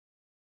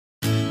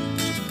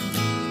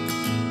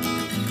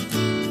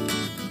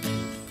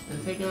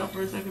out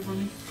for a second for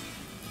me?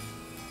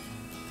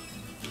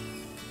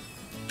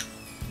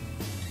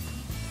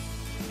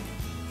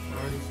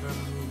 Already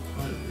starting to move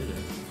quite a bit.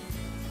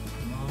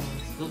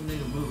 Still need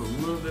to move a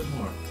little bit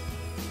more.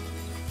 Let's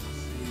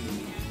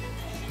see.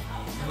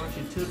 Why don't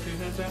you tilt your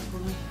head back for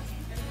me?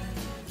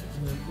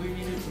 And if we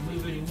need it to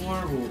move any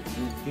more, we'll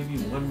give you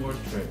one more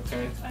trick,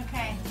 okay?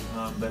 Okay.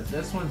 But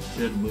this one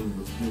should move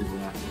a little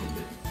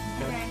bit.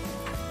 Okay.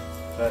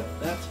 But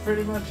that's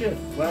pretty much it.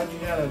 Glad you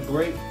had a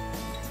great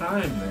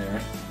time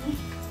there.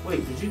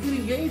 Wait, did you get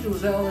engaged or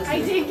was that all this? I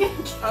did get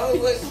engaged. I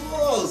was like,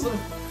 whoa. So,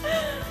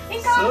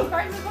 in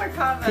California before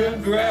comments.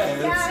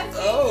 Congrats. Yeah,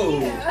 oh,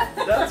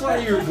 you. That's why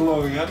you were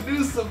glowing. I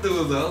knew something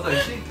was up. I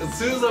was like, as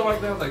soon as I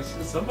walked down, I was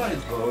like,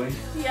 somebody's glowing.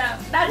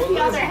 Yeah, that's the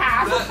other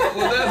half.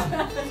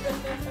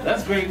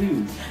 That's great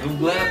news. I'm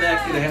glad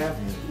that could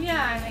happen.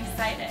 Yeah, I'm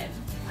excited.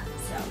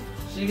 So.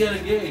 She got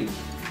engaged.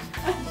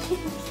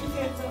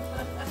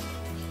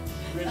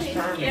 Prince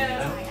Charming, you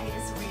know? I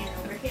just ran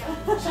over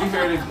here. She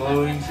heard it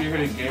glowing. She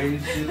heard it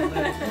engaged. She was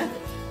like,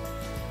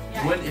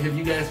 yeah. When have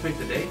you guys picked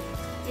a date?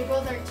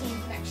 April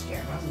 13th next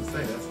year. I was gonna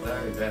say that's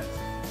very best.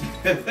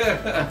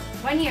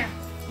 1 year.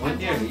 1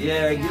 year.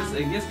 Yeah, it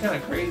gets kind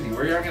of crazy.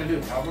 Where y'all gonna do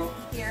it, Cabo?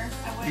 Here.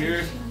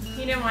 Here.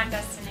 You didn't want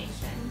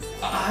destinations.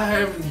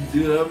 I'm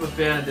a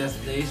fan of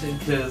destination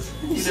because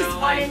you know, one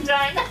like, and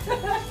done.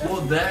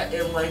 well, that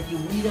and like you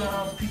weed out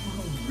all the people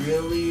who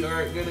really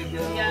aren't gonna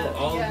go,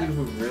 all the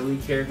people who really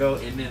care go,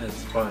 and then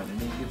it's fun, and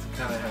then you get to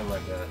kind of have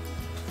like a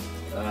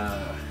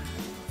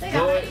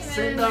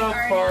send off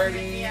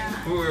party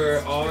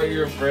for all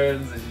your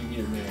friends, and you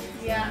get married.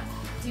 Yeah.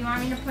 Do you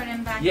want me to put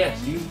him back in?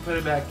 Yes, you can put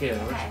it back in.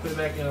 Okay. I put it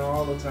back in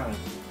all the time.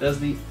 Does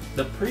the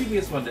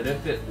previous one, did it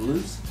fit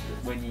loose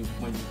when you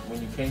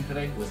came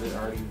today? Was it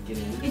already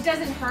getting loose? It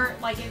doesn't hurt.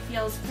 Like it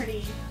feels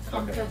pretty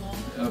comfortable.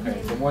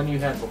 Okay. The one you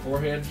had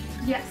beforehand?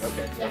 Yes.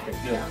 Okay. Yeah. Okay.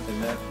 Good. Yeah.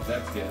 And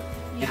that's good.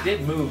 Yeah. It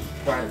did move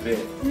quite a bit.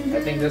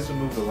 I think this will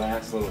move the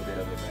last little bit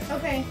of it back.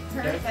 Okay.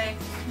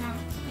 Perfect. No.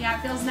 Yeah,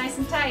 it feels nice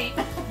and tight.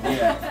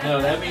 Yeah.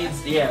 No, that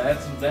means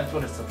that's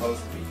what it's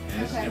supposed to be.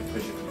 And it's Okay. gonna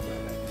push it right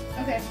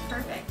back. Okay.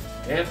 Perfect.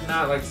 If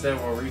not, like I said,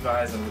 we'll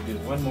revise and we'll do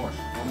one more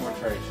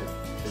try.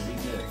 Should be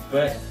good.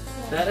 But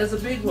that is a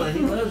big one. He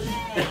loves you.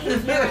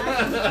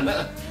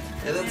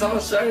 And it's all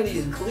shiny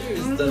and clear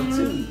and stuff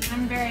too.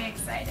 I'm very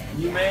excited.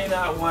 You may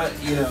not want,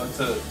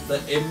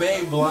 it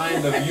may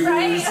blind the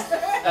viewers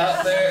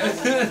out there.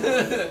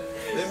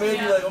 They may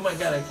be like, oh my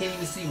god, I can't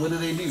even see. What do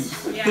they do?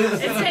 Yeah, it's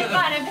been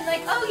fun. I've been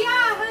like, oh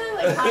yeah,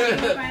 like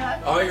popping with my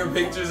left. All your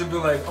pictures have been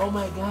like, oh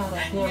my god,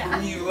 I can't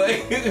believe.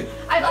 Like,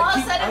 I've all of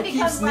a sudden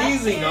become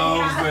sneezing all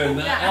of a sudden.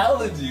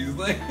 Allergies.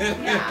 Like,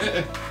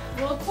 yeah.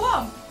 Well,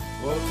 cool.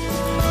 Well,